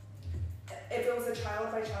if it was a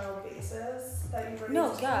child by child basis that you raised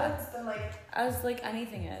No, yeah. kids, then like As like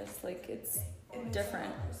anything is, like it's it makes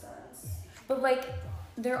different. 100% sense. But like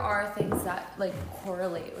there are things that like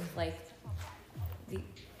correlate with like the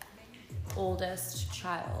oldest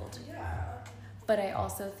child. Yeah. But I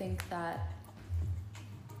also think that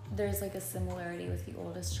there's like a similarity with the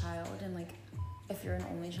oldest child and like if you're an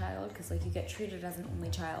only child because like you get treated as an only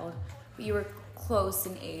child but you were close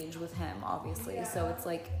in age with him obviously so it's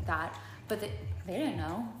like that but they didn't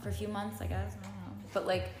know for a few months I guess I don't know but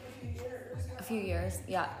like a few years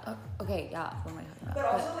yeah okay yeah what am I talking about But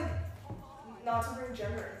also like not to bring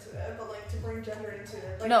gender into it but like to bring gender into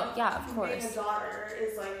it like no yeah of being course a daughter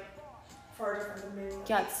is like far different than being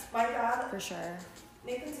yeah it's my dad for sure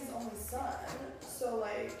Nathan's his only son, so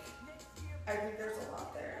like, I think there's a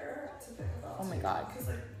lot there to think about. Oh my too, god. because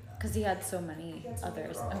like, because he had so many had so many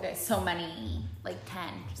others girls. okay so many like 10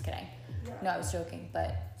 just kidding yeah, no I was joking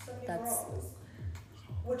but so many that's girls,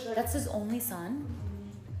 which like, that's his only son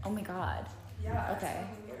oh my god yeah, okay. it's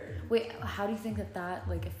fucking weird. Wait, how do you think that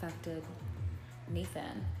like affected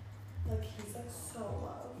Nathan? Like he's like so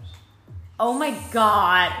loved. Oh my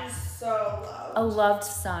god. He's so loved. A loved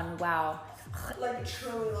son, wow. Like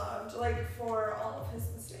truly loved, like for all of his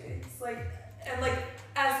mistakes, like and like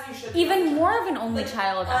as you should. Even be. more of an only Like,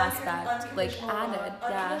 child aspect, like unconditional added, love.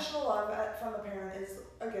 yeah. Unconditional love from a parent is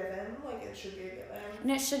a given. Like it should be a given.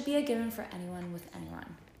 And it should be a given for anyone with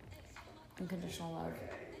anyone. Unconditional love.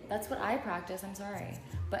 Okay. That's what I practice, I'm sorry.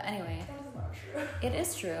 But anyway, That is not true. it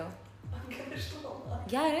is true. Unconditional love.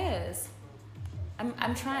 Yeah, it is.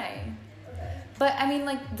 I'm trying. Okay. But I mean,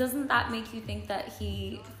 like, doesn't that make you think that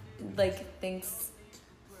he, like, thinks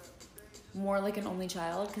more like an only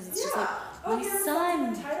child? Because it's just like, Oh, my he has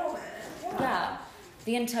son. some entitlement. Yeah.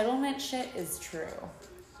 The entitlement shit is true.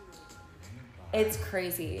 It's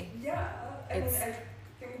crazy. Yeah. I It's- mean, I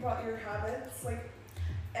think about your habits, like.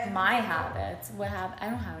 And My habits. What I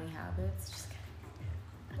don't have any habits. Just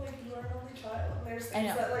kidding. Like you are an only child, and there's I things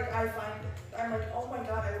know. that like I find. I'm like, oh my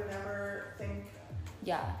god, I would never think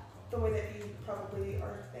Yeah. the way that you probably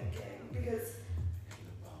are thinking because.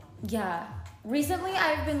 Yeah. Recently,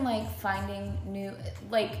 I've been like finding new,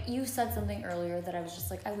 like you said something earlier that I was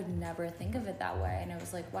just like, I would never think of it that way. And I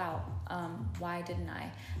was like, wow, why didn't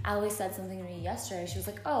I? Allie said something to me yesterday. She was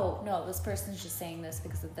like, oh, no, this person's just saying this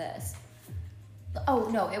because of this. Oh,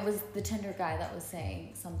 no, it was the Tinder guy that was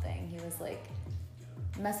saying something. He was like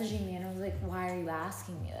messaging me and I was like, why are you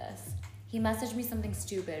asking me this? He messaged me something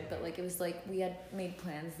stupid, but like it was like we had made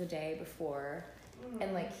plans the day before.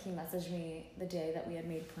 And like he messaged me the day that we had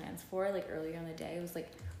made plans for, like earlier in the day. It was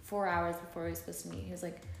like 4 hours before we were supposed to meet. He was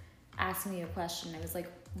like asking me a question. I was like,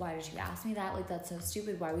 why did you ask me that? Like that's so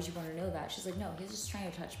stupid. Why would you want to know that? She's like, no, he's just trying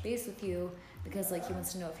to touch base with you because like he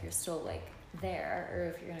wants to know if you're still like there or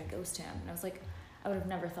if you're gonna ghost him. And I was like, I would have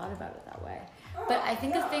never thought about it that way. But I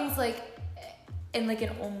think of things like in like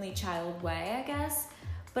an only child way, I guess.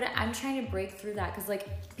 But I'm trying to break through that because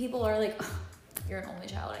like people are like, oh, you're an only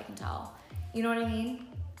child, I can tell. You know what I mean?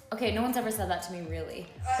 Okay, no one's ever said that to me really,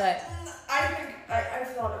 but I think I've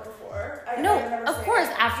thought it before. no, I've never of said course.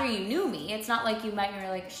 it. After you knew me, it's not like you met me and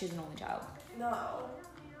you're like, she's an only child. No.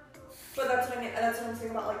 But that's what I mean. That's what I'm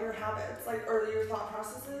saying about like your habits, like or your thought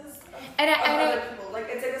processes of, And of I other people. Like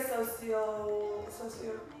it's like a socio.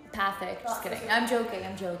 Pathic. Just kidding. I'm joking.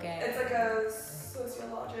 It's like a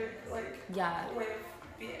sociologic like Yeah. way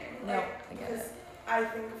of being. No, Like, I get because it. I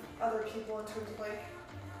think of other people in terms of like,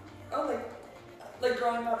 oh like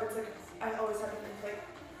growing up, it's like I always had to think like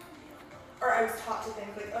I was taught to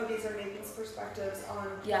think like, oh, these are Nathan's perspectives on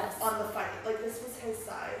Yes. on the fight. Like this was his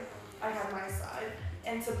side, I had my side,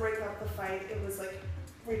 and to break up the fight, it was like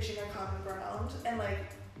reaching a common ground, and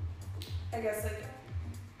like I guess like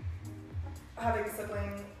having a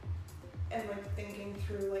sibling and like thinking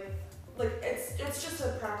through like it's just a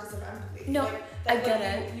practice of empathy. No, like, I that,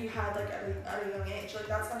 get like, it. You had like at a young age. Like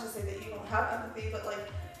that's not to say that you don't have empathy, but like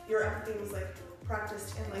your empathy was like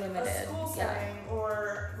practiced in like Limited, a school yeah. setting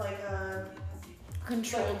or like a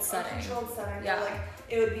Controlled setting. A controlled setting. Yeah. Where, like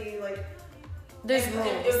it would be like There's it, rules.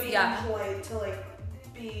 It would be Yeah. impolite to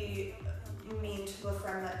like be mean to a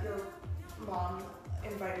friend that your mom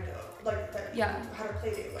invited to, like that Yeah. you had a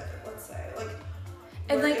play date with. Let's say like.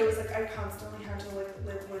 And, Where like- it was like I constantly had to like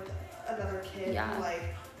live with another kid Yeah. who like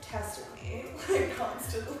tested me like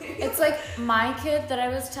constantly. It's like my kid that I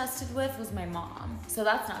was tested with was my mom, so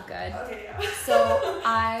that's not good. okay, yeah. So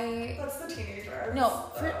I That's the teenager. No,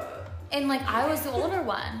 and like I was the older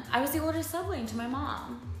one. I was the older sibling to my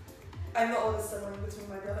mom. I'm the oldest sibling between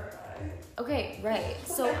my brother and Okay, right.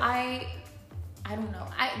 So I don't know.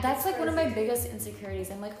 That's like one of my biggest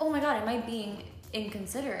insecurities. I'm like, oh my god, am I being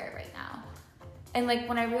inconsiderate right now? And like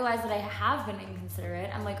when I realize that I have been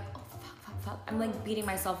inconsiderate, I'm like, oh fuck. I'm like beating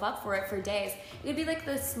myself up for it for days. It could be like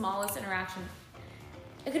the smallest interaction.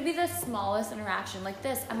 It could be the smallest interaction like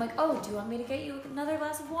this. I'm like, oh, do you want me to get you another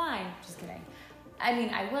glass of wine? Just kidding. I mean,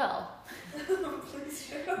 I will. Please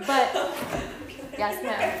do. But yes,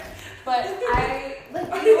 ma'am. But I like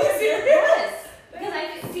I know it's yes. Because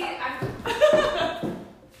I can see I'm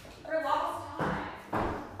for lost time.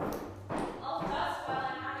 I'll dust while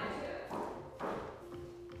I'm at it too.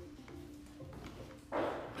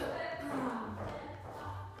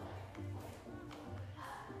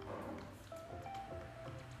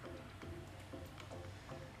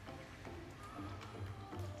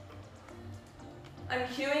 I'm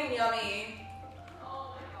queuing yummy.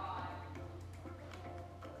 Oh my god.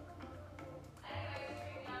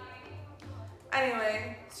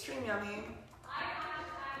 Anyway, stream yummy.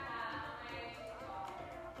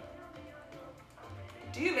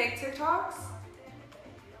 Do you make TikToks?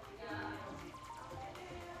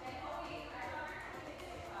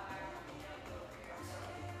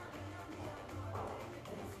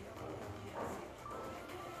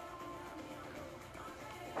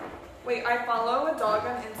 Wait, I follow a dog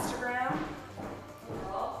on Instagram.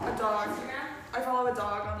 A dog. I follow a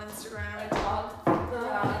dog on Instagram.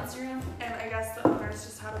 On Instagram. And I guess the owners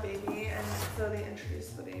just had a baby, and so they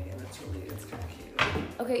introduced the baby, and it's kind of cute.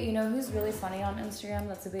 Okay, you know who's really funny on Instagram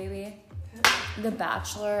that's a baby? The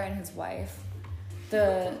Bachelor and his wife.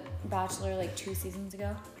 The Bachelor like 2 seasons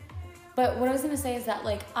ago. But what I was gonna say is that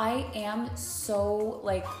like I am so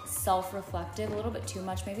like self-reflective, a little bit too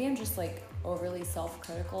much. Maybe I'm just like overly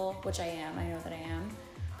self-critical, which I am. I know that I am,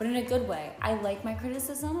 but in a good way. I like my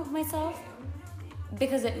criticism of myself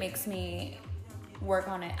because it makes me work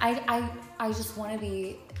on it. I just want to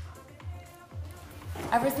be.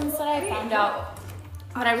 Ever since that I found out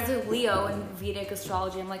that I was a Leo in Vedic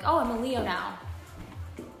astrology, I'm like, oh, I'm a Leo now.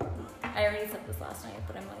 I already said this last night,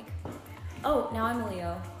 but I'm like, oh, now I'm a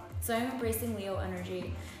Leo. So I'm embracing Leo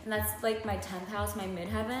energy. And that's like my 10th house, my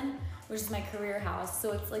midheaven, which is my career house.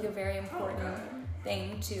 So it's like a very important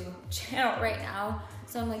thing to channel right now.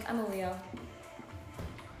 So I'm like, I'm a Leo.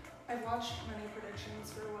 I've watched many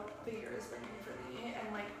predictions for what the year is bringing for me,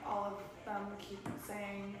 and like all of them keep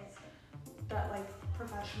saying that like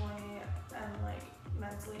professionally and like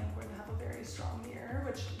mentally I'm going to have a very strong year,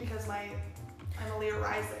 which because I'm a Leo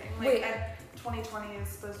rising. Like, Wait. and 2020 is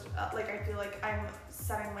supposed to, like I feel like I'm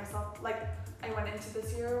setting myself, like I went into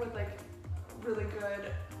this year with like really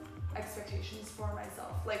good expectations for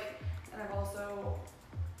myself. Like, and I've also,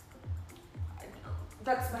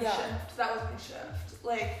 that's my shift. That was my shift.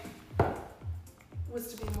 Like,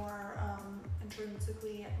 was to be more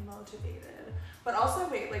intrinsically motivated. But also,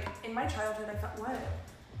 wait, like in my childhood, I felt what?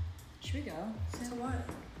 Should we go? So what?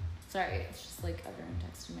 Sorry, it's just like everyone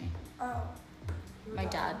texted me. Oh. My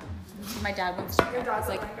dad wants to go. Your dad's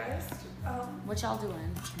He's like, guys. what y'all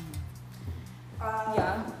doing? Yeah.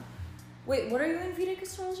 Yeah. Wait, what are you in Vedic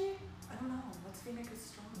astrology? I don't know. What's Vedic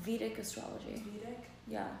astrology? Vedic astrology. Vedic?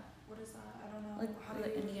 Yeah. What is that? I don't know. Like How do the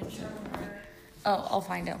you Indian determine shit. where- Oh, I'll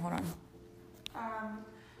find it. Hold on.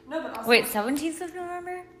 No, but also. Wait, 17th of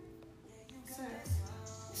November?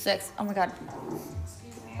 6. Oh my god.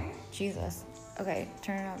 Excuse me. Jesus. Okay,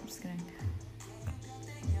 turn it up. I'm just kidding.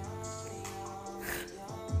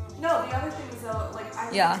 No, the other thing is though, like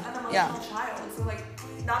I'm Yeah, an emotional yeah. child, so like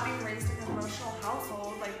not being raised in an emotional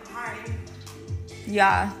household, like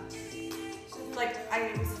Yeah. like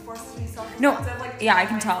I was forced to be self-reflective. No, like yeah, I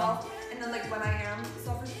can myself. tell. And then like when I am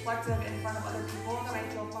reflective in front of other people, then I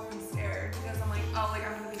feel fucking scared because I'm like, oh, like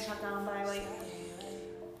I'm gonna be shut down by like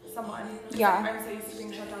someone. Yeah. I'm so used to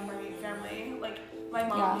being shut down by family. Like my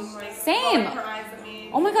mom Yeah. being like, Same. rolling her eyes at me.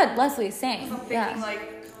 Oh my god, Leslie, same. So I'm thinking Yeah. I'm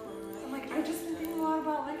like, I've just been thinking a lot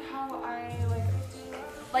about like how I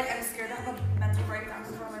like I'm scared to have a mental breakdown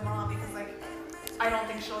in front of my mom because like I don't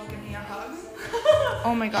think she'll give me a hug.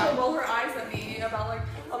 Oh my god. She'll roll her eyes at me about like,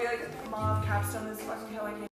 I'll be like, Mom, Capstone is fucking killing me.